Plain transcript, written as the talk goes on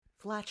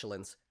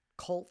flatulence,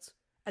 cults,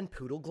 and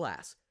poodle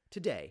glass,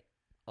 today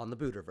on the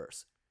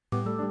Buterverse.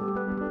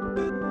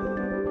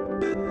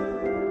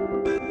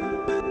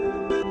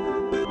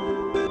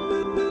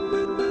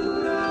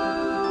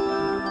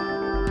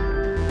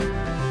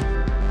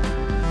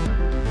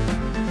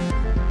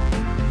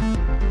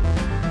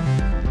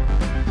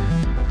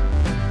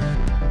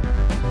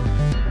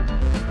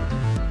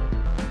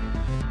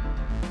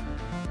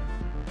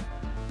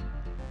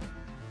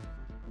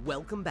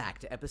 Welcome back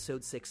to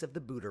episode 6 of the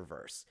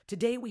Buterverse.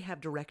 Today we have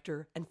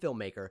director and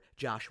filmmaker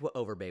Joshua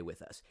Overbay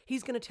with us.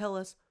 He's going to tell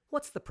us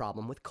what's the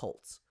problem with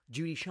cults.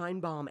 Judy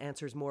Scheinbaum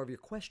answers more of your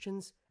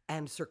questions,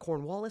 and Sir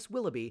Cornwallis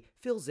Willoughby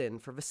fills in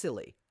for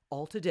Vasily.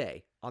 All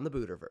today on the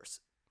Buterverse.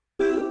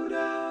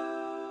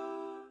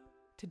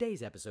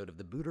 Today's episode of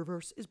the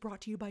Buterverse is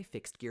brought to you by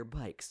Fixed Gear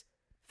Bikes.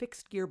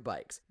 Fixed Gear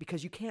Bikes,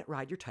 because you can't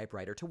ride your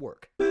typewriter to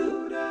work.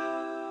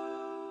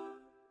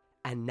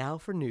 And now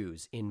for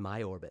news in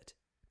my orbit.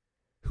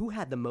 Who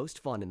had the most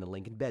fun in the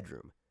Lincoln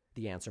bedroom?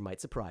 The answer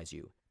might surprise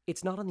you.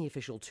 It's not on the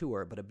official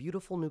tour, but a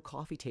beautiful new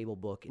coffee table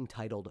book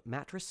entitled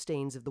Mattress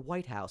Stains of the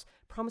White House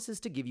promises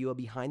to give you a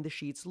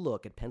behind-the-sheets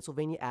look at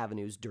Pennsylvania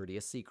Avenue's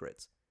dirtiest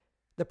secrets.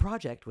 The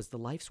project was the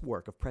life's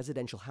work of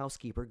presidential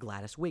housekeeper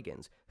Gladys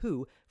Wiggins,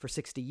 who, for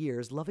 60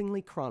 years,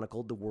 lovingly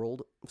chronicled the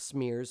world of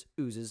smears,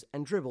 oozes,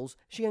 and dribbles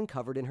she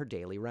uncovered in her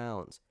daily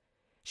rounds.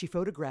 She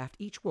photographed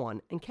each one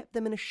and kept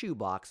them in a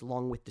shoebox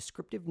along with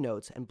descriptive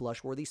notes and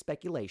blush-worthy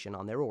speculation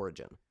on their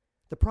origin.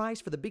 The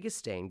prize for the biggest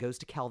stain goes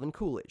to Calvin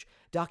Coolidge,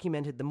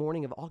 documented the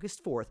morning of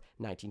August 4th,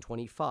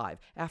 1925,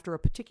 after a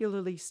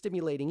particularly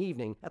stimulating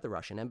evening at the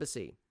Russian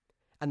embassy.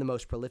 And the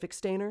most prolific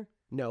stainer?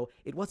 No,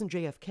 it wasn't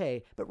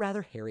JFK, but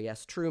rather Harry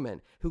S.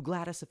 Truman, who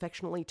Gladys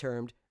affectionately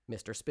termed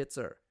Mr.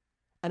 Spitzer.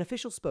 An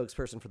official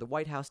spokesperson for the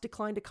White House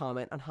declined to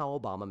comment on how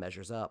Obama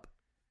measures up.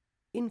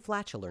 In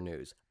flatular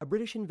news, a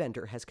British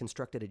inventor has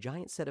constructed a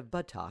giant set of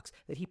buttocks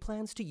that he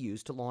plans to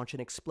use to launch an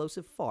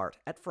explosive fart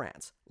at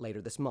France later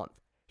this month.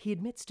 He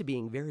admits to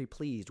being very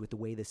pleased with the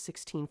way the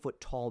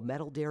 16-foot-tall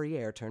metal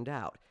derriere turned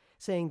out,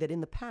 saying that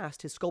in the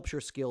past his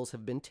sculpture skills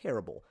have been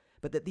terrible,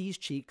 but that these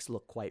cheeks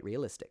look quite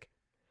realistic.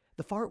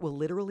 The fart will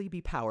literally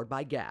be powered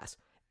by gas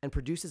and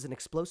produces an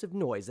explosive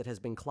noise that has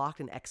been clocked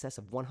in excess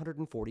of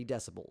 140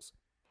 decibels.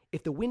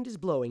 If the wind is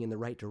blowing in the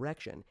right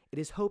direction, it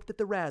is hoped that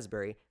the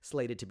raspberry,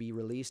 slated to be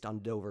released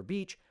on Dover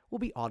Beach, will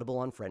be audible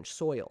on French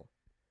soil.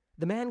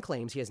 The man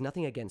claims he has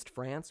nothing against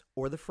France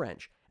or the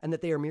French, and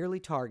that they are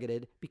merely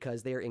targeted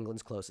because they are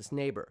England's closest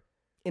neighbor.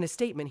 In a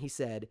statement, he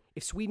said,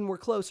 "If Sweden were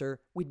closer,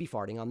 we'd be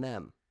farting on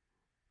them."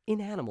 In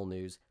animal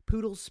news,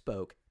 poodles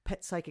spoke,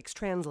 pet psychics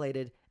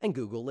translated, and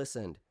Google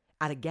listened.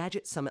 At a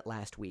gadget summit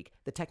last week,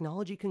 the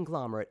technology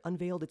conglomerate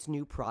unveiled its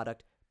new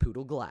product,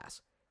 Poodle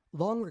Glass.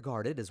 Long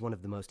regarded as one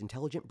of the most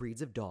intelligent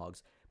breeds of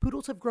dogs,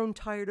 poodles have grown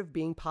tired of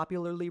being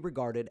popularly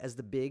regarded as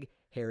the big,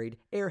 harried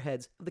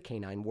airheads of the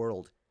canine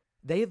world.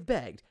 They have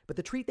begged, but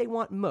the treat they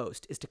want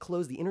most is to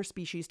close the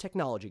interspecies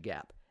technology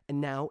gap,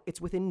 and now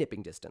it's within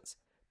nipping distance.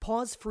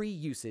 Pause-free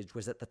usage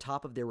was at the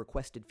top of their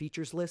requested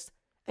features list,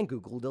 and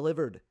Google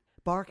delivered.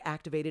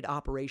 Bark-activated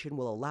operation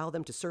will allow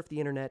them to surf the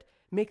internet,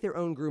 make their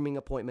own grooming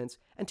appointments,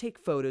 and take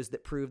photos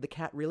that prove the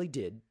cat really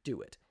did do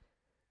it.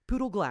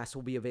 Poodle Glass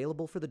will be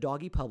available for the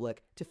doggy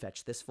public to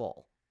fetch this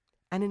fall.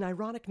 And in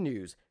ironic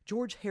news,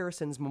 George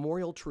Harrison's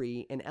memorial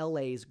tree in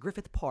LA's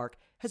Griffith Park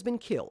has been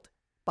killed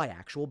by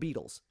actual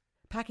beetles.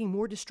 Packing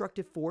more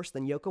destructive force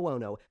than Yoko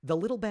Ono, the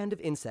little band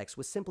of insects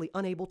was simply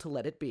unable to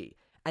let it be,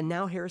 and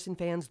now Harrison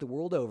fans the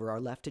world over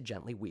are left to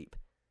gently weep.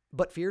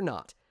 But fear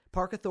not,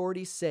 park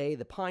authorities say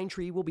the pine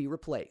tree will be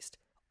replaced,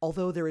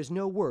 although there is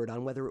no word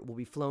on whether it will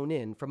be flown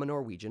in from a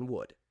Norwegian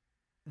wood.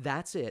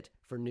 That's it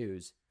for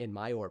news in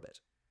my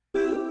orbit.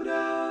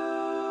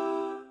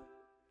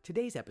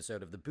 Today's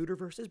episode of the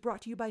Buterverse is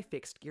brought to you by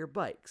Fixed Gear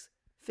Bikes.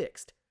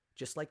 Fixed,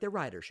 just like their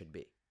rider should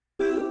be.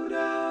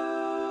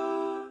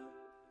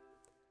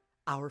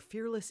 Our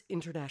fearless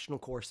international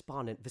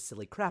correspondent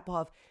Vasily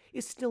Krapov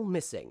is still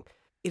missing.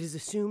 It is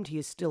assumed he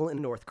is still in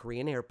a North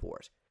Korean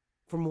airport.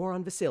 For more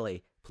on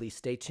Vasily, please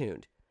stay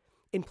tuned.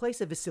 In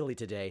place of Vasily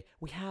today,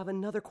 we have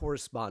another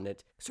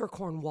correspondent, Sir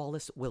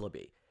Cornwallis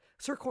Willoughby.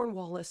 Sir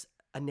Cornwallis,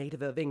 a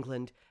native of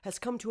England, has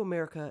come to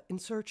America in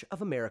search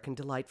of American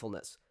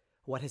delightfulness.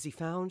 What has he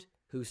found?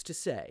 Who's to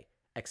say?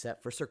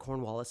 Except for Sir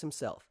Cornwallis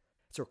himself.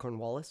 Sir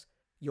Cornwallis,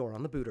 you're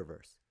on the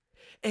Buterverse.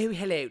 Oh,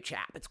 hello,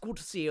 chap. It's good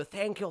to see you.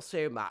 Thank you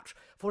so much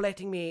for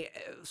letting me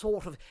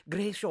sort of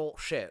grace your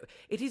show.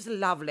 It is a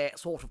lovely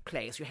sort of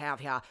place you have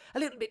here. A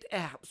little bit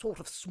sort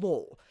of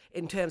small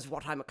in terms of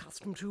what I'm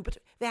accustomed to, but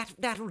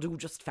that'll do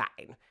just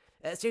fine.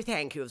 So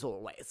thank you as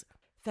always.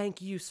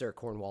 Thank you, Sir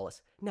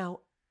Cornwallis. Now,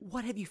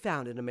 what have you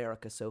found in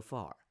America so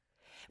far?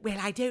 Well,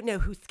 I don't know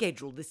who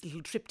scheduled this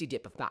little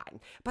trip-de-dip of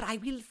mine, but I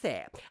will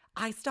say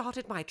I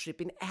started my trip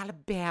in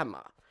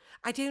Alabama.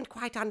 I don't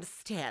quite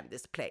understand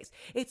this place.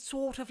 It's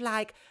sort of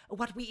like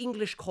what we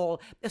English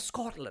call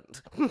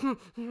Scotland.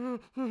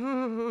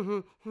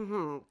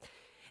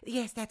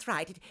 Yes, that's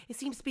right. It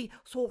seems to be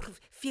sort of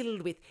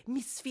filled with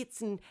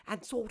misfits and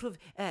sort of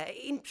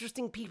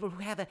interesting people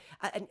who have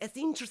an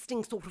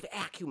interesting sort of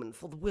acumen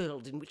for the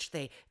world in which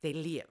they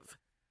live.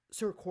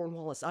 Sir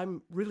Cornwallis,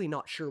 I'm really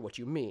not sure what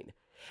you mean.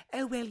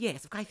 Oh, well,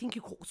 yes, I think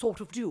you sort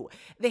of do.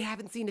 They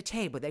haven't seen a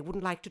table they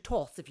wouldn't like to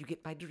toss, if you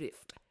get my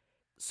drift.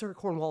 Sir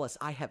Cornwallis,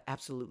 I have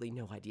absolutely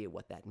no idea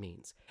what that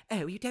means.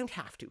 Oh, you don't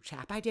have to,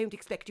 chap. I don't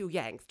expect you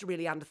Yanks to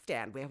really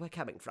understand where we're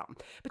coming from.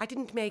 But I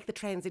didn't make the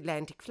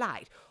transatlantic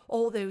flight,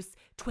 all those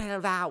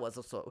 12 hours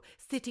or so,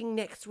 sitting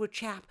next to a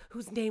chap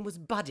whose name was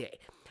Buddy.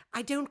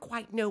 I don't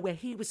quite know where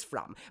he was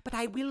from, but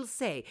I will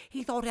say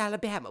he thought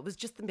Alabama was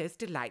just the most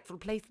delightful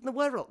place in the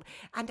world.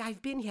 And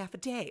I've been here for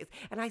days,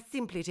 and I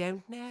simply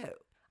don't know.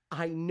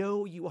 I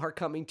know you are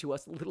coming to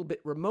us a little bit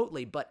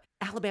remotely, but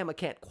Alabama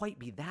can't quite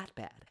be that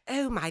bad.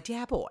 Oh, my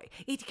dear boy,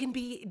 it can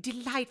be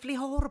delightfully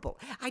horrible.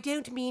 I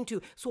don't mean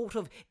to sort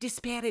of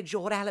disparage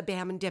your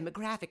Alabama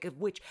demographic, of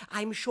which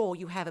I'm sure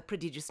you have a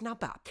prodigious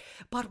number.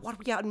 But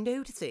what we are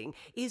noticing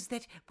is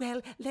that,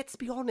 well, let's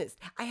be honest,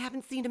 I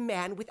haven't seen a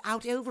man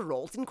without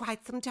overalls in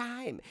quite some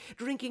time,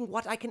 drinking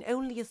what I can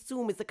only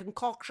assume is a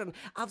concoction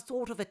of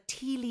sort of a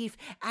tea leaf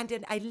and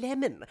a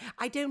lemon.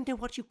 I don't know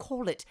what you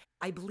call it.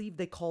 I believe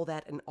they call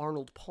that an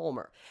Arnold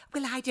Palmer.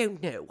 Well, I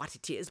don't know what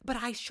it is, but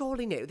I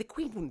surely know the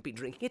Queen wouldn't be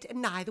drinking it,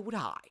 and neither would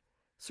I.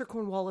 Sir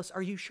Cornwallis,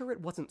 are you sure it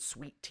wasn't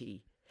sweet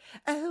tea?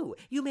 Oh,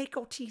 you make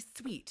your tea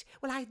sweet.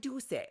 Well, I do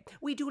say,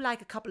 we do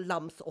like a couple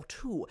lumps or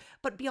two,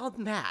 but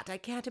beyond that, I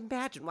can't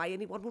imagine why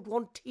anyone would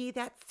want tea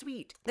that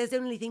sweet. There's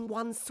only thing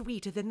one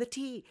sweeter than the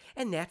tea,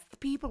 and that's the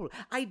people.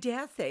 I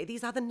dare say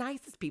these are the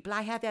nicest people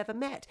I have ever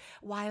met,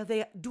 while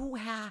they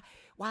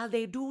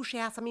do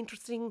share some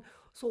interesting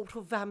sort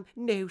of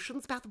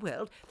notions about the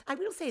world. I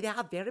will say they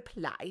are very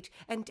polite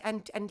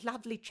and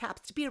lovely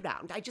chaps to be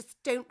around. I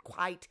just don't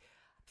quite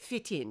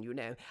fit in, you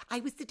know. I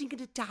was sitting at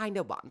a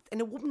diner once,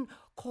 and a woman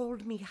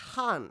called me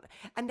Hun,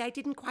 and I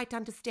didn't quite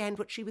understand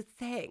what she was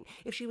saying.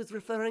 If she was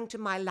referring to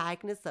my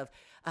likeness of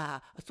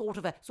a sort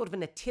of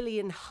an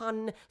Attilian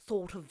Hun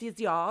sort of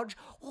visage,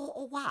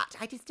 or what.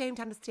 I just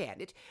don't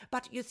understand it.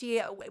 But you see,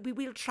 we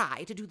will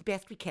try to do the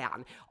best we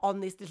can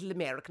on this little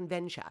American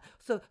venture.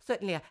 So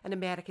certainly an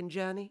American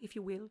journey, if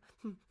you will.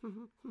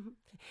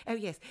 Oh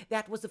yes,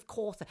 that was of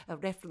course a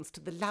reference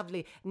to the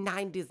lovely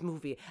 90s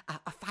movie,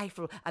 A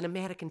Feifel, An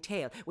American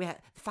Tale, where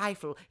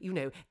Feifel, you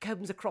know,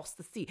 comes across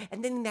the sea,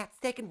 and then in that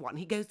second one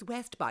he goes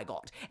west, by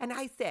God. And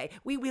I say,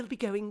 we will be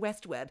going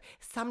westward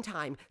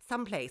sometime,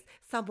 someplace,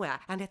 somewhere,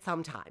 and at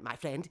some time, my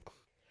friend.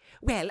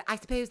 Well, I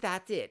suppose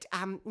that's it.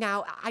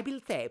 Now, I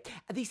will say,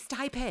 the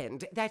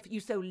stipend that you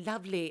so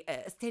lovely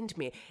sent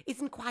me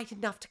isn't quite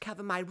enough to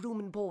cover my room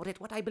and board at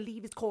what I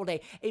believe is called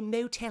a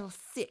Motel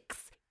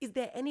 6. Is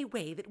there any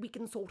way that we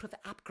can sort of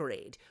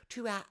upgrade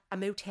to a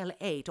Motel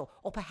 8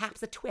 or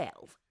perhaps a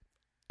 12?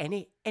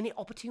 Any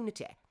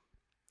opportunity?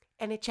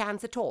 Any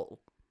chance at all?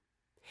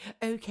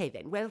 Okay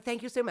then. Well,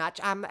 thank you so much.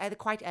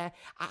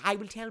 I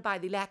will tell by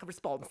the lack of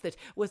response that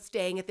we're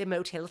staying at the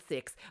Motel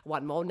 6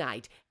 one more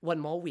night, one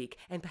more week,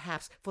 and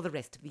perhaps for the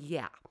rest of the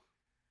year.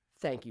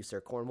 Thank you,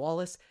 Sir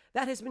Cornwallis.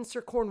 That has been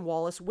Sir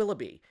Cornwallis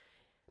Willoughby.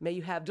 May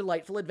you have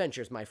delightful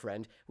adventures, my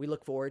friend. We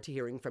look forward to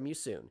hearing from you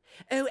soon.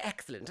 Oh,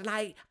 excellent. And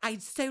I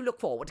so look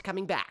forward to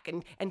coming back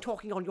and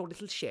talking on your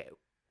little show.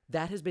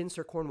 That has been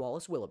Sir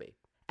Cornwallis Willoughby,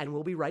 and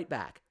we'll be right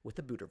back with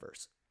the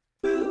Buterverse.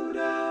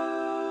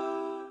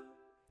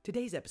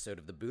 Today's episode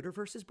of the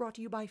Buterverse is brought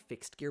to you by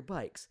Fixed Gear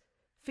Bikes.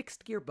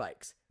 Fixed Gear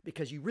Bikes,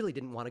 because you really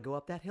didn't want to go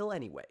up that hill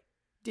anyway,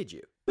 did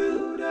you?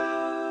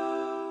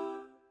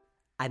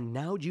 And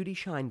now Judy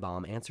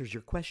Scheinbaum answers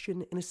your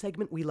question in a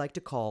segment we like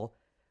to call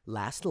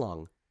Last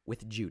Lung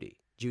with Judy.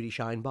 Judy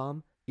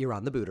Scheinbaum, you're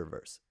on the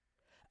Buterverse.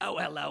 Oh,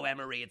 hello,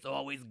 Emery. It's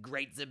always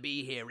great to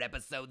be here.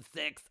 Episode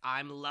 6.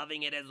 I'm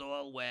loving it as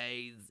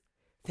always.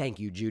 Thank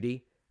you,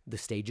 Judy. The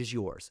stage is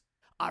yours.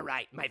 All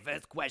right, my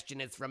first question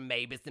is from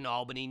Mavis in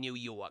Albany, New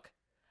York.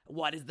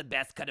 What is the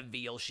best cut of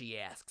veal, she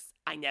asks.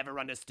 I never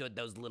understood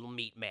those little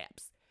meat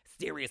maps.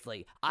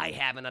 Seriously, I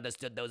haven't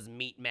understood those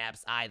meat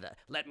maps either.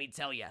 Let me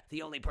tell you,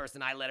 the only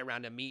person I let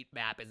around a meat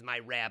map is my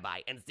rabbi,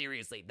 and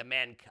seriously, the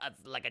man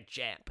cuts like a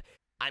champ.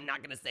 I'm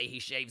not gonna say he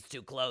shaves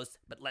too close,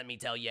 but let me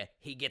tell you,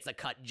 he gets a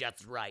cut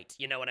just right.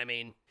 You know what I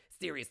mean?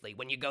 Seriously,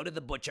 when you go to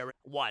the butcher,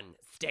 1,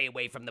 stay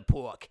away from the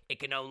pork. It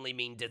can only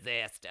mean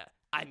disaster.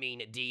 I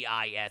mean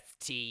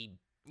D-I-S-T,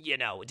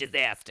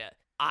 disaster.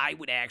 I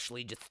would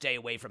actually just stay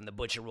away from the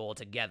butcher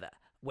altogether.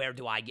 Where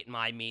do I get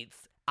my meats?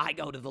 I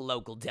go to the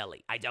local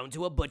deli. I don't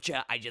do a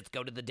butcher, I just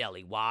go to the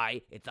deli.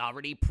 Why? It's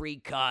already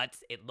pre-cut,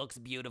 it looks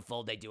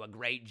beautiful, they do a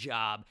great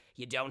job.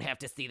 You don't have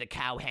to see the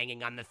cow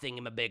hanging on the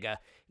thingamabigger.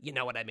 You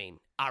know what I mean.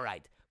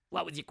 Alright,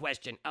 what was your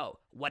question? Oh,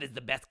 what is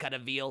the best cut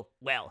of veal?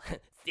 Well,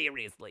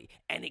 seriously,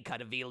 any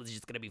cut of veal is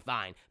just gonna be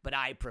fine. But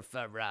I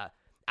prefer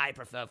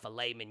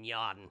filet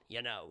mignon,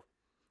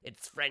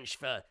 It's French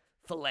for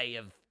filet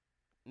of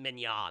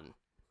mignon.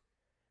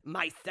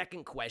 My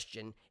second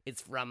question is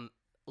from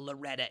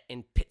Loretta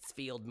in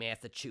Pittsfield,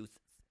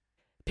 Massachusetts.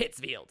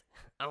 Pittsfield!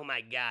 Oh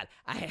my god,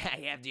 I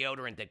have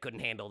deodorant that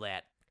couldn't handle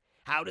that.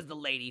 How does the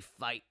lady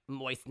fight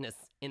moistness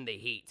in the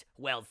heat?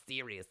 Well,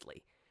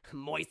 seriously.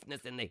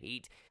 Moistness in the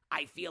heat?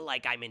 I feel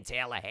like I'm in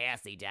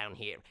Tallahassee down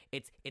here.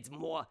 It's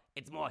more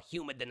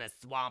humid than a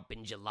swamp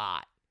in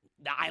July.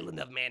 The island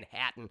of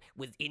Manhattan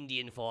was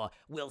Indian for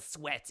will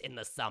sweat in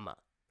the summer.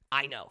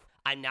 I know,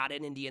 I'm not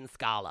an Indian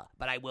scholar,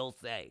 but I will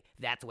say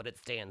that's what it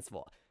stands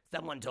for.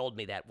 Someone told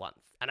me that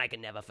once, and I can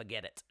never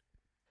forget it.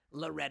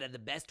 Loretta, the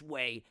best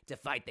way to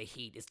fight the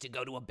heat is to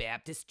go to a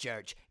Baptist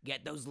church,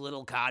 get those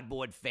little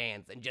cardboard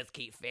fans, and just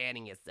keep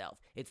fanning yourself.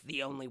 It's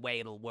the only way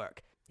it'll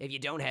work. If you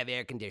don't have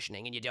air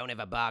conditioning and you don't have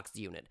a box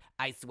unit,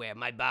 I swear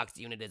my box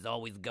unit is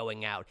always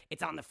going out.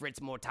 It's on the fritz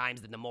more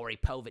times than the Maury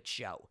Povich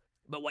show.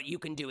 But what you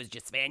can do is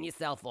just fan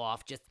yourself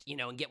off,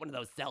 and get one of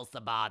those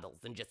salsa bottles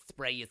and just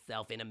spray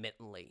yourself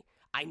intermittently.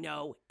 I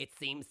know it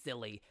seems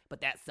silly,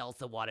 but that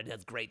salsa water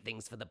does great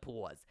things for the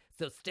pores.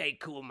 So stay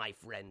cool, my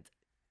friend.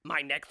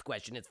 My next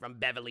question is from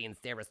Beverly in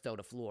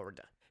Sarasota,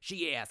 Florida.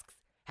 She asks,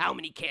 how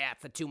many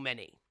cats are too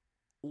many?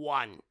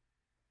 1.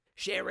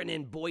 Sharon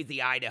in Boise,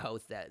 Idaho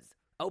says,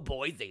 oh,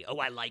 Boise. Oh,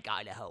 I like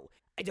Idaho.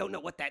 I don't know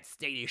what that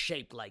state is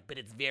shaped like, but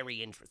it's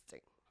very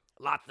interesting.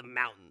 Lots of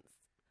mountains.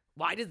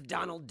 Why does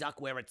Donald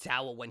Duck wear a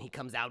towel when he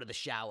comes out of the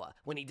shower,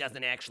 when he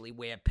doesn't actually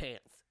wear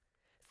pants?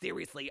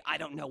 Seriously, I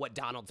don't know what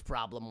Donald's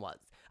problem was.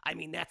 I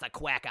mean, that's a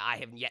quacker I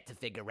have yet to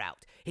figure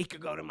out. He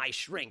could go to my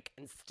shrink,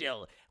 and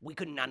still, we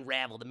couldn't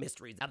unravel the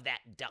mysteries of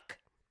that duck.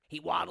 He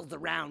waddles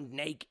around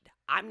naked.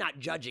 I'm not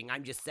judging,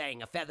 I'm just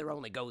saying a feather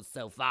only goes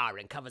so far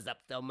and covers up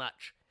so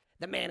much.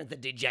 The man is a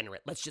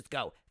degenerate. Let's just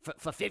go.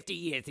 For 50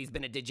 years, he's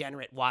been a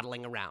degenerate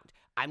waddling around.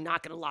 I'm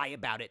not going to lie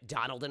about it.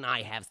 Donald and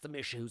I have some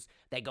issues.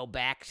 They go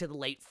back to the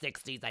late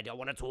 60s. I don't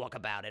want to talk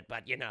about it,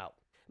 but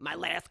My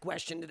last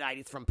question tonight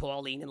is from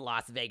Pauline in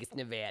Las Vegas,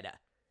 Nevada.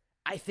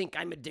 I think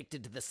I'm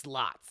addicted to the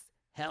slots.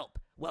 Help.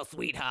 Well,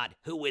 sweetheart,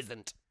 who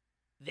isn't?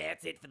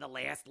 That's it for the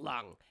last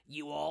lung.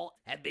 You all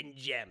have been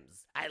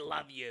gems. I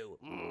love you.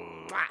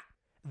 Mwah!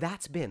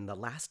 That's been The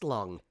Last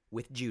Lung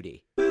with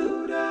Judy.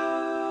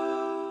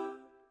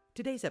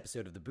 Today's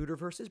episode of the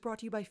Buterverse is brought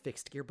to you by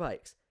Fixed Gear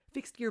Bikes.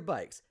 Fixed Gear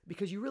Bikes,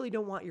 because you really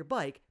don't want your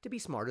bike to be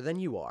smarter than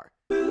you are.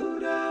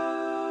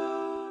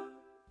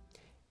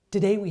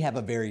 Today we have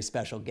a very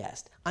special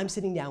guest. I'm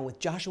sitting down with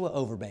Joshua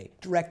Overbay,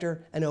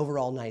 director and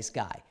overall nice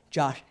guy.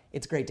 Josh,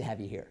 it's great to have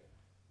you here.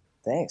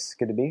 Thanks.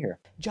 Good to be here.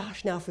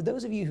 Josh, now for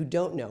those of you who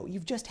don't know,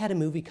 you've just had a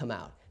movie come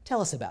out. Tell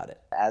us about it.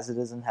 As It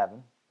Is in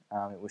Heaven.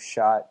 It was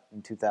shot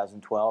in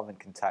 2012 in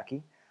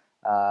Kentucky,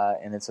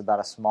 and it's about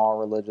a small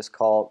religious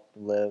cult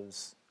who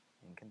lives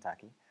in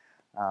Kentucky.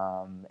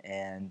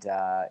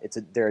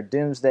 They're a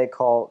doomsday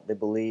cult. They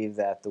believe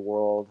that the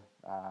world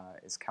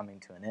is coming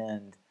to an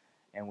end,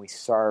 and we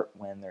start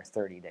when they're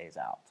 30 days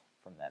out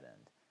from that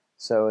end.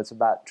 So it's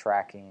about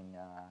tracking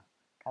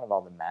kind of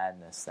all the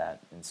madness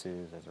that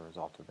ensues as a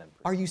result of them.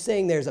 Are you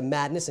saying there's a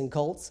madness in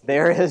cults?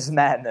 There is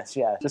madness,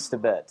 yeah, just a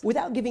bit.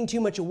 Without giving too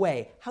much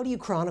away, how do you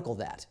chronicle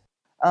that?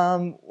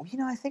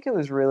 I think it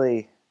was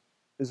really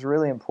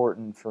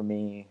important for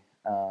me.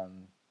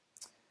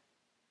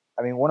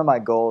 One of my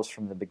goals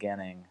from the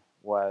beginning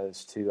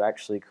was to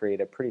actually create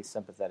a pretty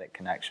sympathetic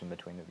connection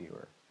between the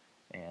viewer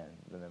and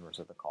the members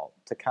of the cult,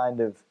 to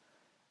kind of,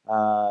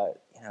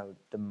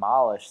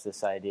 demolish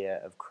this idea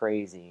of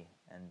crazy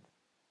and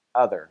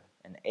other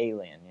and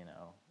alien,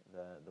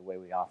 the way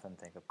we often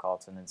think of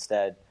cults, and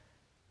instead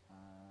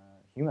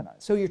humanize.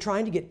 So you're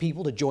trying to get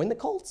people to join the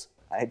cults?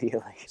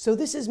 Ideally. So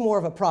this is more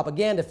of a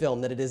propaganda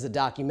film than it is a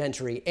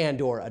documentary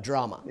and or a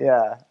drama.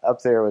 Yeah,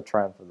 up there with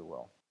Triumph of the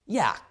Will.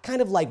 Yeah,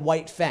 kind of like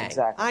White Fang.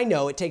 Exactly. I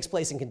know it takes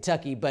place in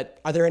Kentucky,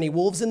 but are there any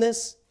wolves in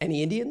this?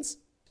 Any Indians?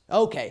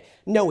 Okay,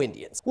 no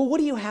Indians. Well, what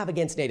do you have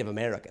against Native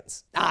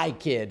Americans? I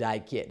kid.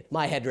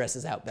 My headdress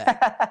is out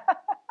back.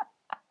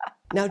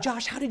 Now,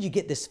 Josh, how did you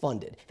get this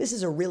funded? This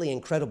is a really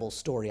incredible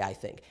story, I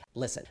think.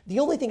 Listen, the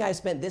only thing I've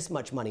spent this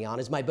much money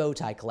on is my bow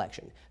tie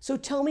collection. So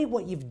tell me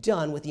what you've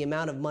done with the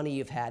amount of money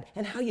you've had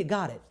and how you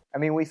got it.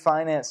 We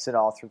financed it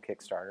all through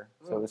Kickstarter,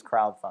 so it was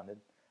crowdfunded.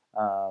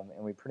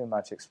 And we pretty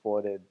much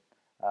exploited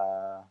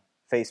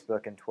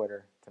Facebook and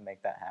Twitter to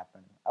make that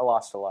happen. I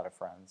lost a lot of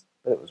friends,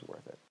 but it was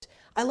worth it.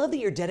 I love that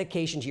your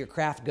dedication to your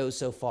craft goes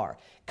so far.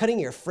 Cutting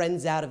your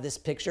friends out of this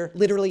picture,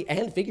 literally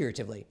and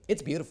figuratively.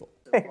 It's beautiful.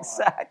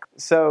 Exactly.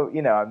 So,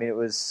 it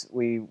was,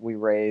 we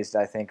raised,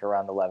 I think,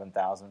 around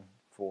 $11,000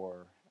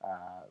 for,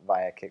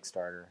 via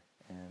Kickstarter,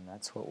 and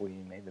that's what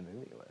we made the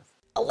movie with.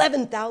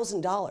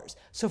 $11,000.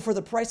 So for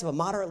the price of a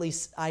moderately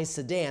sized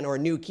sedan or a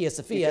new Kia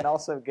Sophia... You can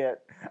also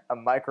get a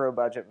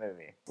micro-budget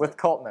movie with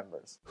cult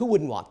members. Who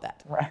wouldn't want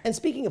that? Right. And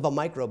speaking of a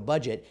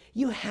micro-budget,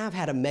 you have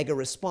had a mega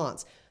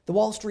response. The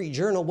Wall Street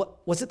Journal,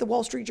 was it the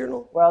Wall Street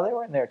Journal? Well, they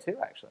were in there too,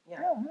 actually.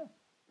 Yeah.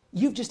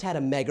 You've just had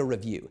a mega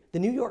review. The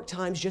New York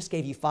Times just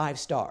gave you 5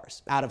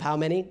 stars. Out of how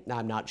many?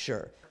 I'm not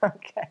sure.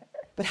 Okay.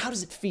 But how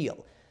does it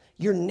feel?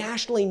 You're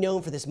nationally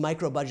known for this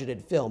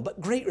micro-budgeted film, but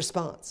great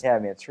response. Yeah,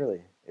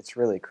 it's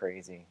really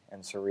crazy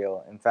and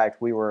surreal. In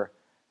fact, we were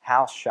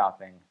house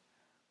shopping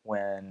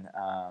when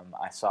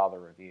I saw the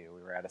review.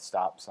 We were at a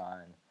stop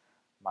sign.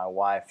 My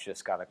wife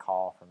just got a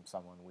call from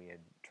someone we had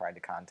tried to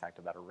contact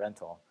about a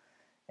rental.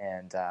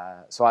 And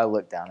so I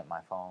looked down at my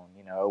phone,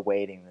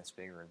 awaiting this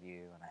big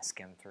review, and I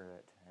skimmed through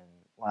it. And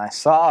when I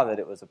saw that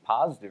it was a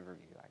positive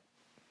review, I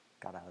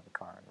got out of the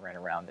car and ran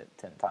around it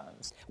 10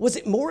 times. Was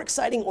it more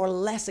exciting or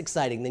less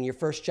exciting than your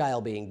first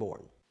child being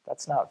born?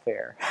 That's not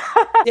fair.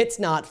 It's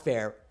not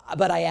fair,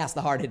 but I ask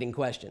the hard-hitting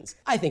questions.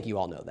 I think you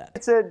all know that.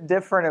 It's a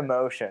different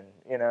emotion,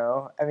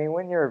 I mean,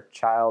 when your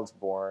child's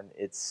born,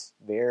 it's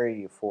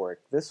very euphoric.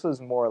 This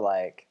was more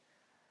like,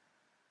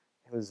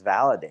 it was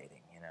validating.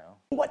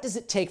 What does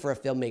it take for a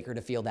filmmaker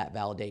to feel that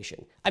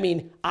validation? I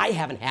mean, I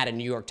haven't had a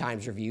New York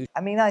Times review. I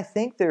mean, I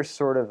think there's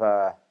sort of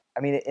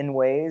in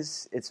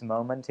ways it's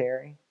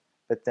momentary,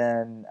 but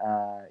then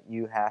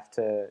you have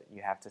to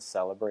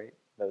celebrate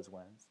those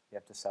wins. You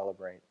have to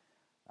celebrate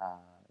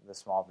the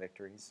small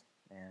victories.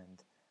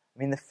 And I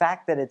mean, the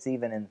fact that it's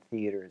even in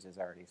theaters has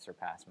already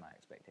surpassed my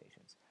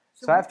expectations.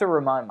 So I have to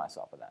remind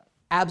myself of that.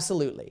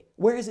 Absolutely.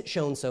 Where has it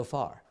shown so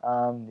far?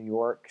 New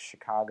York,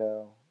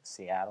 Chicago,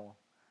 Seattle.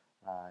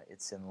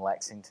 It's in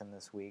Lexington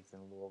this week,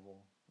 then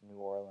Louisville, New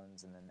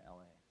Orleans, and then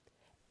LA.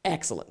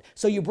 Excellent.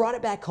 So you brought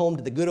it back home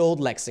to the good old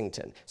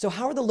Lexington. So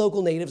how are the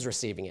local natives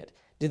receiving it?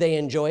 Do they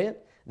enjoy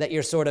it? That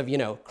you're sort of,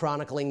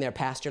 chronicling their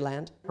pasture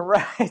land?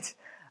 Right.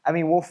 I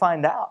mean, we'll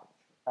find out.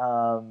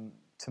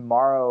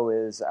 Tomorrow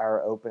is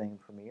our opening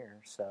premiere,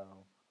 so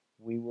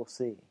we will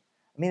see.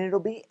 I mean, it'll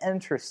be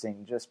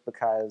interesting just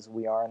because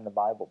we are in the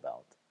Bible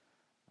Belt.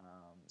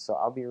 So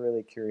I'll be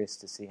really curious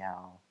to see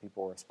how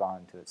people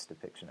respond to its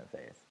depiction of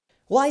faith.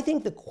 Well, I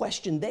think the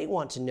question they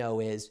want to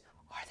know is,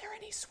 are there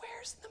any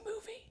swears in the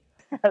movie?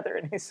 Are there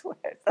any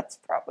swears? That's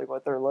probably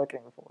what they're looking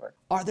for.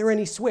 Are there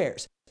any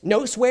swears?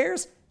 No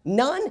swears?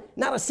 None?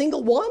 Not a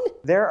single one?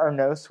 There are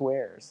no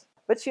swears.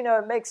 But,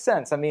 it makes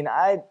sense. I mean,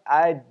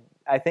 I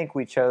think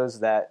we chose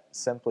that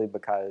simply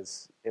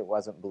because it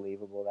wasn't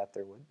believable that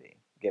there would be,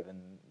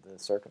 given the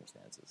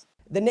circumstances.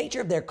 The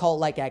nature of their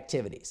cult-like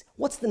activities.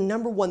 What's the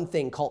number one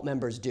thing cult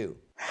members do?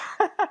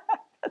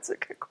 That's a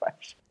good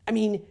question. I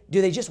mean,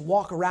 do they just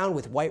walk around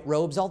with white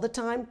robes all the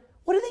time?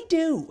 What do they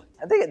do?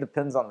 I think it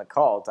depends on the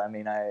cult. I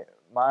mean,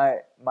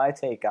 my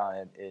take on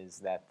it is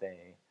that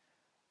they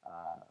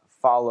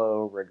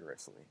follow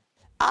rigorously.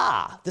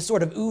 Ah, the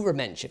sort of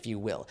Übermensch, if you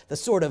will. The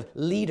sort of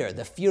leader,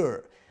 the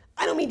Führer.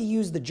 I don't mean to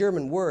use the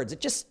German words.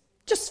 It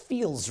just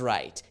feels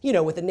right.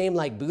 With a name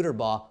like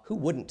Buterbaugh, who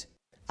wouldn't?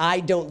 I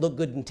don't look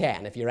good in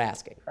tan, if you're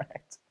asking.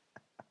 Right.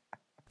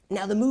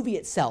 Now, the movie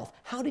itself,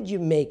 how did you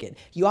make it?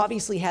 You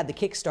obviously had the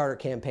Kickstarter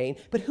campaign,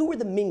 but who were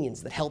the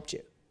minions that helped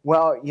you?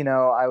 Well,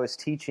 I was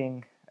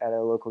teaching at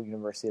a local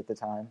university at the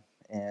time,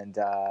 and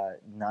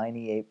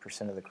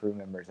 98% of the crew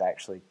members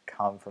actually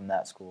come from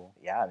that school.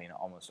 Yeah, I mean,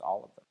 almost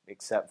all of them,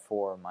 except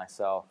for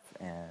myself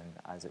and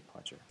Isaac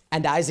Pletcher.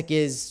 And Isaac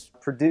is?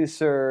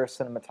 Producer,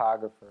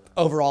 cinematographer.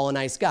 Overall a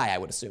nice guy, I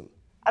would assume.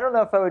 I don't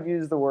know if I would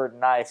use the word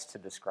nice to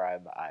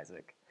describe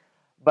Isaac,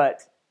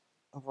 but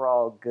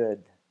overall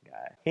good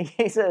guy.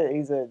 He's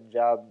a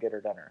job getter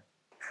doner.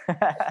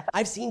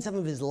 I've seen some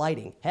of his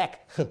lighting.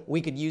 Heck,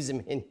 we could use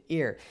him in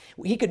here.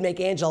 He could make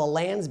Angela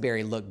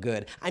Lansbury look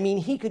good. I mean,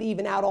 he could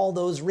even out all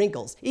those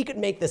wrinkles. He could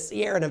make the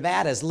Sierra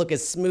Nevadas look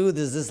as smooth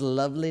as this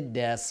lovely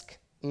desk.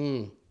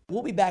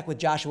 We'll be back with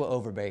Joshua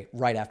Overbay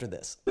right after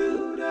this.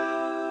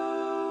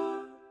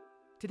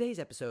 Today's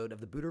episode of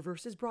the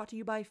Buterverse is brought to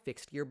you by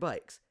Fixed Gear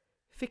Bikes.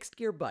 Fixed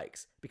Gear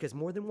Bikes, because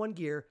more than one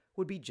gear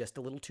would be just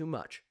a little too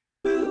much.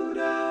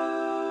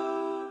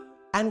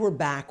 And we're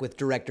back with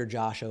director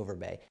Josh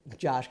Overbay.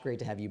 Josh, great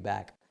to have you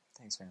back.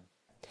 Thanks, man.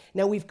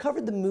 Now, we've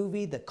covered the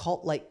movie, the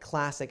cult-like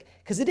classic,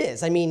 because it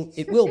is. I mean,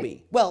 it will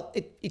be. Well,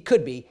 it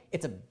could be.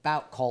 It's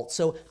about cults,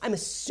 so I'm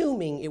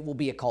assuming it will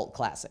be a cult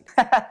classic.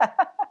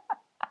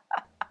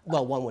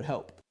 Well, one would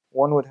hope.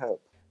 One would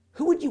hope.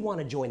 Who would you want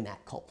to join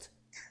that cult?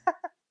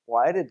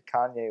 Why did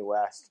Kanye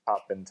West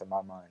pop into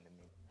my mind?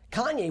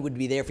 Kanye would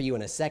be there for you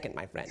in a second,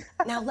 my friend.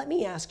 Now, let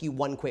me ask you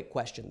one quick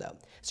question, though.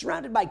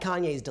 Surrounded by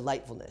Kanye's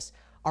delightfulness,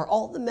 are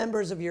all the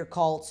members of your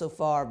cult so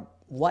far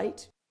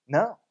white?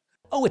 No.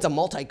 Oh, it's a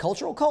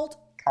multicultural cult?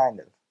 Kind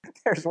of.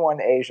 There's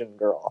one Asian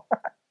girl.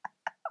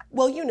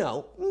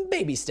 Well,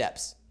 baby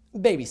steps.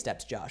 Baby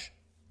steps, Josh.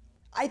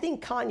 I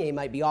think Kanye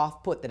might be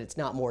off-put that it's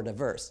not more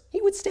diverse.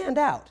 He would stand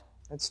out.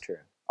 That's true.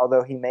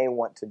 Although he may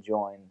want to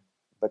join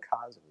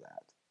because of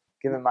that.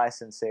 Given my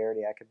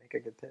sincerity, I could make a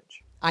good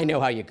pitch. I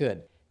know how you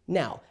could.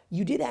 Now,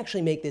 you did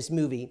actually make this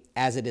movie,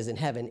 As It Is in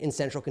Heaven, in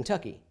central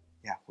Kentucky.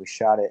 Yeah, we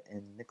shot it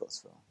in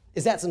Nicholasville.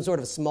 Is that some sort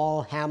of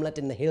small hamlet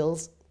in the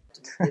hills?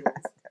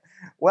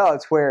 Well,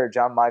 it's where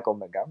John Michael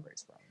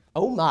Montgomery's from.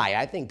 Oh my,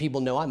 I think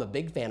people know I'm a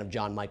big fan of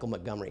John Michael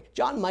Montgomery.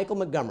 John Michael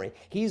Montgomery,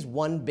 he's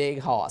one big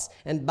hoss.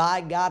 And by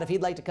God, if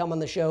he'd like to come on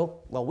the show,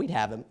 well, we'd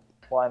have him.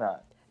 Why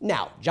not?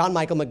 Now, John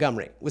Michael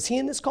Montgomery, was he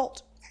in this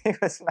cult? He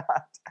was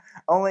not.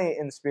 Only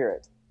in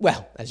spirit.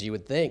 Well, as you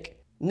would think.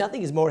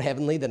 Nothing is more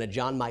heavenly than a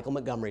John Michael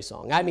Montgomery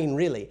song. I mean,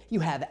 really, you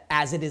have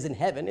As It Is in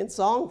Heaven in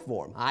song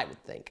form, I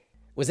would think.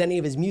 Was any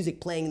of his music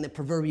playing in the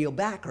proverbial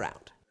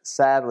background?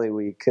 Sadly,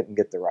 we couldn't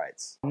get the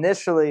rights.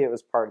 Initially, it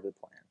was part of the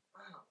plan.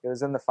 It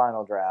was in the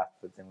final draft,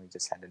 but then we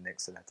just had to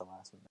nix it at the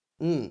last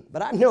minute.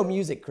 But I'm no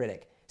music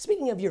critic.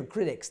 Speaking of your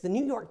critics, the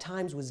New York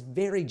Times was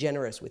very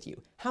generous with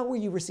you. How were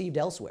you received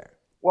elsewhere?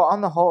 Well,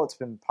 on the whole, it's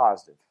been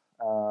positive.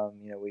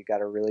 We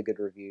got a really good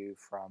review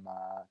from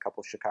a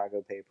couple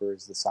Chicago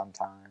papers, the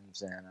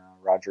Sun-Times and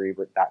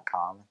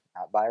RogerEbert.com.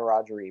 Not by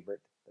Roger Ebert,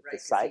 but the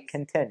site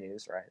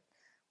continues, right?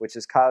 Which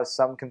has caused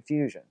some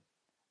confusion.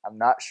 I'm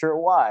not sure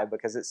why,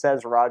 because it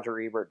says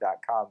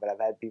RogerEbert.com, but I've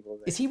had people...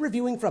 Is he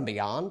reviewing from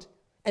beyond?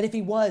 And if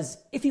he was,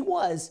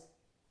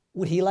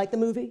 would he like the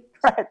movie?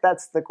 Right,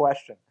 that's the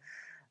question.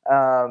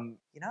 I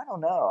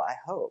don't know. I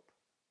hope.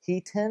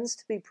 He tends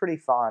to be pretty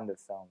fond of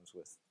films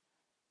with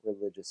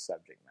religious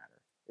subject matter.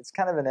 It's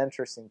kind of an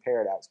interesting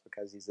paradox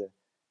because he's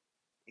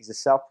a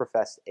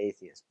self-professed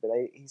atheist, but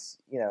he's,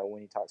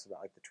 when he talks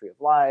about like the Tree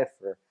of Life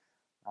or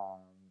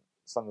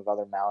some of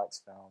other Malik's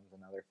films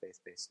and other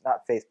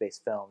not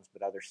faith-based films,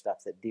 but other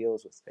stuff that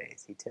deals with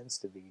faith, he tends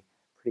to be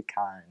pretty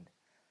kind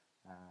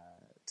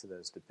to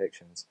those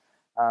depictions.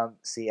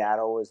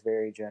 Seattle was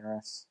very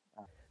generous.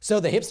 So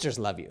the hipsters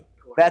love you.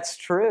 That's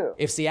true.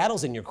 If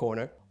Seattle's in your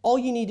corner, all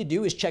you need to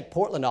do is check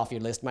Portland off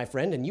your list, my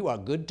friend, and you are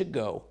good to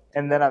go.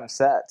 And then I'm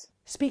set.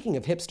 Speaking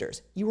of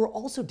hipsters, you were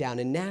also down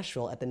in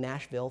Nashville at the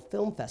Nashville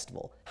Film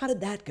Festival. How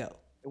did that go?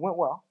 It went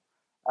well.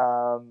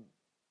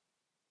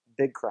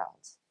 Big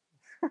crowds.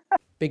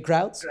 Big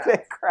crowds?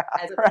 Big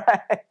crowds,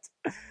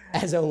 right.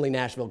 As only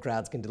Nashville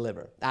crowds can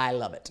deliver. I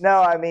love it.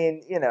 No, I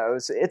mean,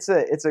 it's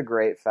a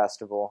great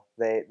festival.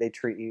 They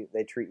treat you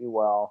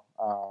well.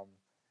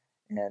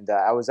 And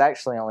I was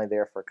actually only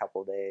there for a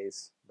couple of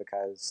days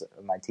because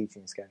of my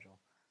teaching schedule.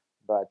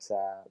 But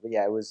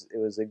yeah, it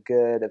was a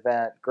good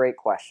event. Great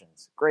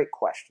questions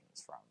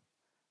from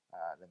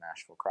the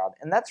Nashville crowd.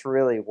 And that's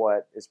really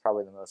what is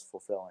probably the most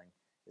fulfilling,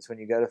 is when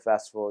you go to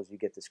festivals, you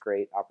get this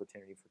great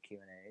opportunity for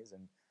Q&As.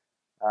 And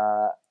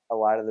a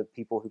lot of the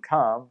people who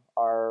come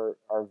are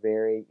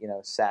very,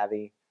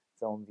 savvy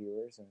film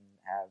viewers and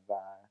have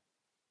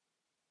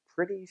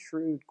pretty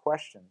shrewd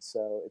questions.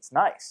 So it's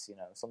nice,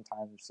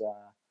 sometimes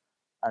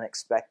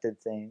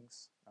unexpected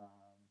things,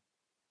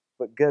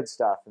 but good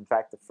stuff. In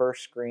fact, the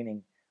first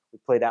screening, we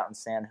played out in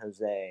San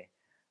Jose,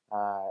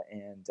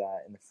 and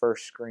in the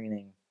first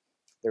screening,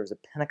 there was a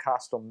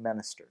Pentecostal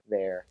minister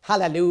there.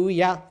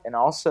 Hallelujah. And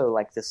also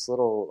like this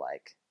little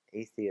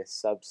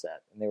atheist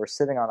subset, and they were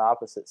sitting on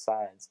opposite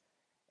sides.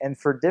 And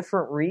for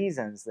different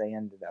reasons, they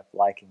ended up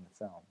liking the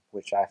film,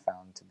 which I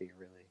found to be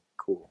really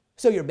cool.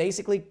 So you're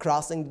basically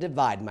crossing the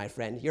divide, my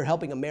friend. You're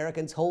helping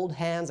Americans hold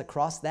hands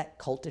across that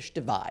cultish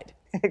divide.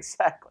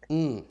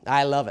 Exactly.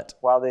 I love it.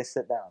 While they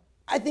sit down.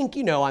 I think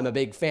I'm a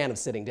big fan of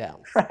sitting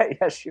down. Right,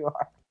 yes, you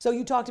are. So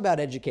you talked about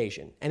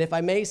education, and if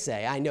I may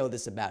say, I know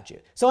this about you.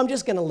 So I'm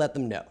just going to let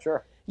them know.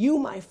 Sure. You,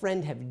 my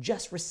friend, have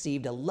just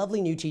received a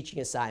lovely new teaching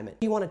assignment.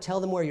 Do you want to tell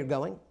them where you're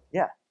going?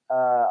 Yeah.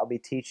 I'll be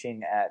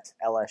teaching at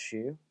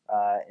LSU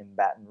in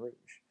Baton Rouge,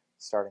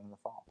 starting in the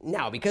fall.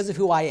 Now, because of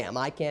who I am,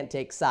 I can't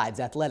take sides,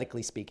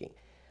 athletically speaking.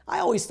 I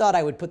always thought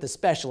I would put the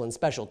special in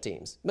special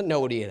teams, but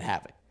nobody would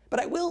have it. But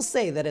I will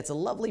say that it's a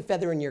lovely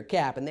feather in your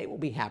cap, and they will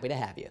be happy to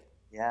have you.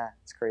 Yeah,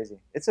 it's crazy.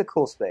 It's a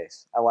cool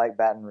space. I like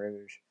Baton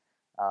Rouge,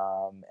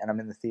 and I'm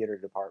in the theater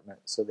department,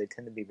 so they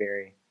tend to be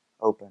very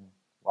open,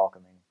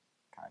 welcoming,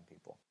 kind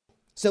people.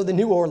 So the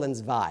New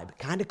Orleans vibe,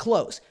 kind of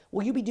close.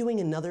 Will you be doing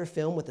another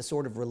film with the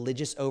sort of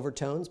religious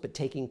overtones, but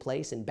taking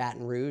place in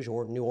Baton Rouge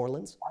or New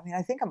Orleans? I mean,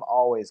 I think I'm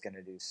always going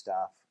to do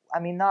stuff. I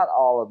mean, not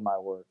all of my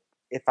work,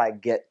 if I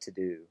get to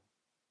do,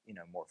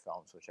 more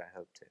films, which I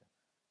hope to.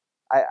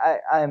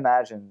 I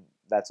imagine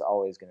that's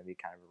always going to be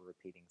kind of a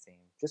repeating theme,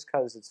 just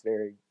because it's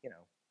very,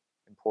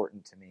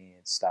 important to me.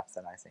 It's stuff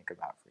that I think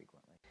about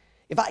frequently.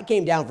 If I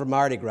came down for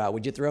Mardi Gras,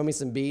 would you throw me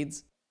some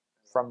beads?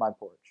 From my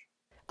porch.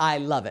 I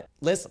love it.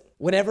 Listen,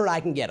 whenever I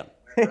can get them.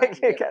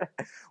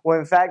 Well,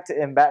 in fact,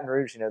 in Baton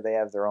Rouge, they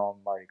have their own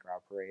Mardi Gras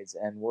parades,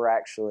 and we're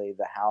actually,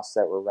 the house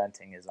that we're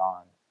renting is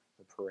on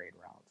the parade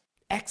route.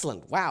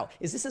 Excellent. Wow.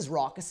 Is this as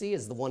raucousy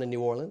as the one in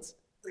New Orleans?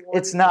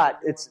 It's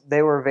not.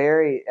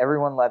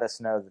 Everyone let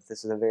us know that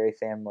this is a very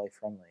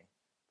family-friendly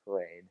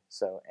parade,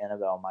 so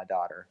Annabelle, my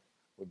daughter,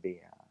 would be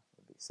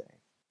safe.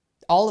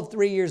 All of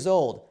 3 years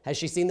old. Has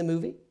she seen the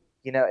movie?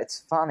 It's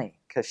funny,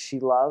 because she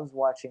loves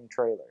watching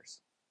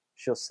trailers.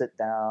 She'll sit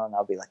down,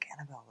 I'll be like,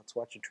 Annabelle, let's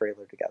watch a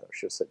trailer together.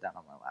 She'll sit down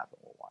on my lap and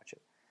we'll watch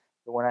it.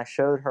 But when I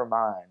showed her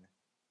mine,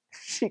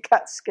 she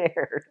got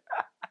scared.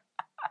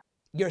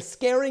 You're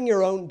scaring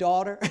your own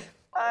daughter?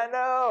 I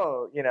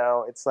know.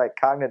 It's like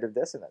cognitive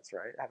dissonance,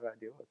 right? How do I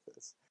deal with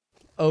this?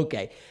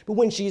 Okay, but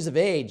when she's of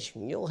age,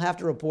 you'll have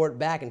to report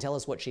back and tell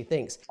us what she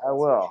thinks. I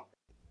will.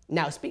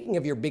 Now, speaking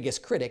of your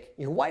biggest critic,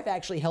 your wife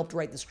actually helped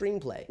write the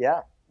screenplay.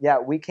 Yeah,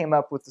 we came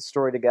up with the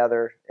story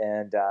together,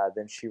 and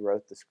then she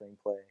wrote the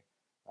screenplay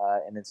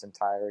in its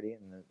entirety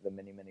and the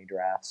many, many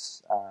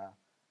drafts.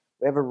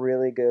 We have a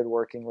really good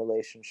working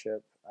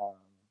relationship,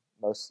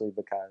 mostly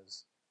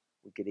because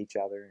we get each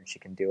other and she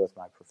can deal with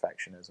my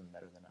perfectionism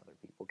better than other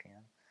people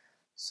can.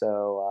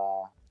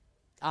 So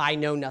I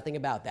know nothing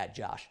about that,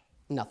 Josh.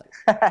 Nothing.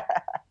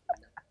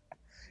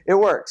 It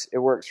works. It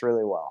works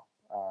really well.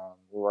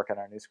 we're working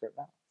on our new script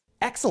now.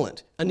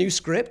 Excellent. A new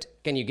script?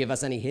 Can you give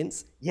us any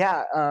hints?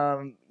 Yeah,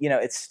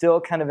 it's still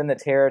kind of in the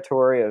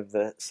territory of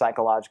the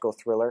psychological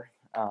thriller,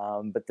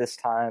 but this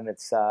time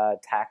it's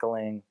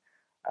tackling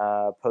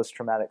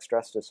post-traumatic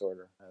stress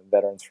disorder,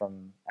 veterans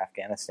from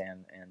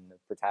Afghanistan, and the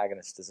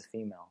protagonist is a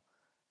female.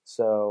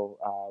 So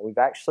we've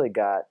actually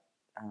got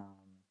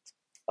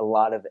a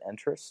lot of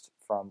interest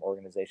from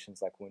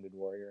organizations like Wounded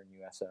Warrior and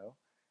USO,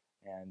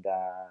 and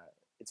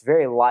it's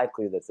very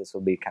likely that this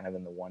will be kind of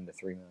in the $1 to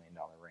 $3 million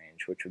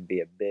range, which would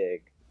be a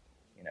big,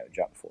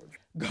 jump forward.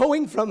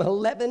 Going from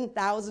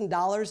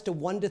 $11,000 to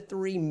 $1 to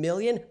 $3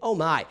 million? Oh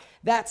my,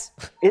 that's...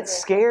 It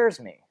scares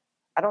me.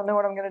 I don't know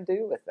what I'm going to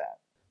do with that.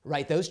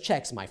 Write those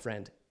checks, my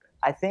friend.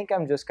 I think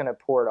I'm just going to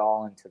pour it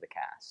all into the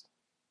cast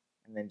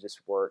and then just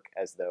work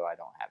as though I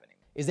don't have any.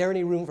 Is there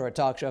any room for a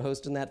talk show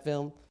host in that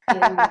film?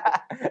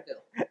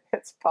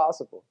 It's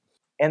possible.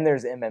 And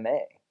there's MMA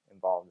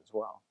involved as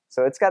well.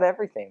 So it's got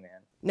everything, man.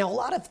 Now, a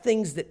lot of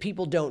things that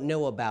people don't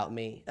know about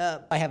me.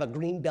 I have a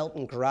green belt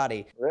in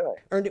karate. Really?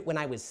 Earned it when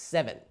I was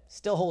 7.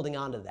 Still holding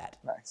on to that.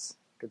 Nice.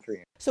 Good for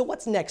you. So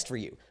what's next for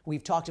you?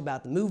 We've talked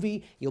about the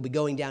movie. You'll be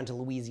going down to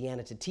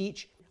Louisiana to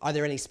teach. Are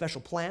there any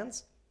special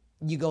plans?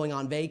 You going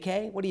on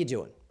vacay? What are you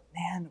doing?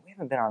 Man, we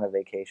haven't been on a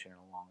vacation in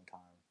a long time.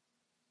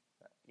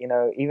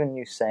 Even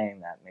you saying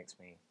that makes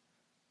me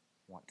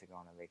want to go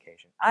on a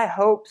vacation. I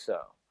hope so.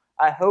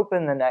 I hope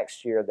in the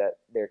next year that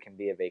there can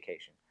be a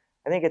vacation.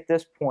 I think at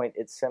this point,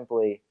 it's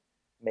simply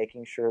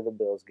making sure the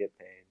bills get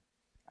paid,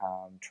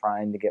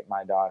 trying to get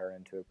my daughter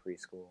into a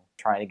preschool,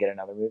 trying to get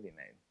another movie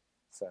made.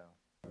 So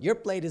your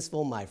plate is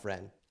full, my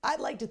friend. I'd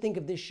like to think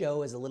of this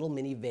show as a little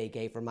mini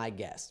vacay for my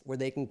guests, where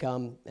they can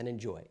come and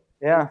enjoy.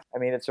 Yeah,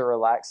 it's a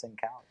relaxing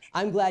couch.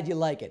 I'm glad you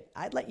like it.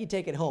 I'd let you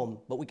take it home,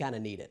 but we kind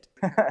of need it.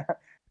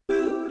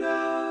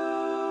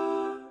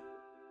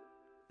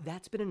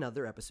 That's been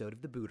another episode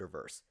of the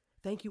Buterverse.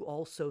 Thank you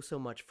all so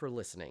much for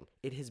listening.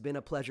 It has been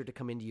a pleasure to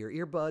come into your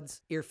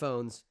earbuds,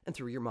 earphones, and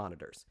through your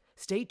monitors.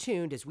 Stay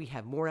tuned as we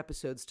have more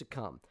episodes to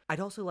come. I'd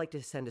also like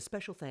to send a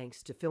special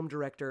thanks to film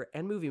director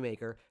and movie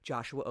maker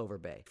Joshua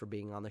Overbay for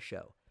being on the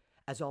show.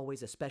 As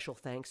always, a special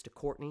thanks to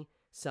Courtney,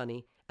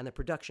 Sonny, and the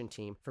production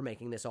team for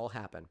making this all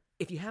happen.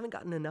 If you haven't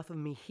gotten enough of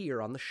me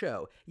here on the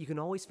show, you can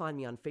always find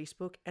me on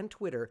Facebook and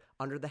Twitter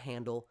under the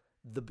handle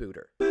The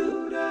Buter.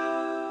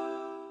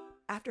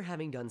 After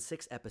having done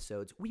 6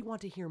 episodes, we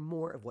want to hear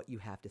more of what you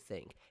have to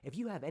think. If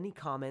you have any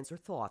comments or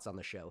thoughts on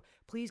the show,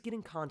 please get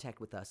in contact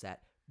with us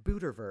at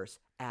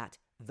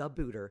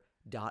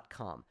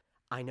buterverse@thebuter.com.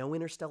 I know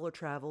interstellar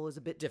travel is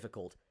a bit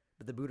difficult,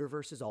 but the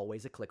Buterverse is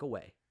always a click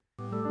away.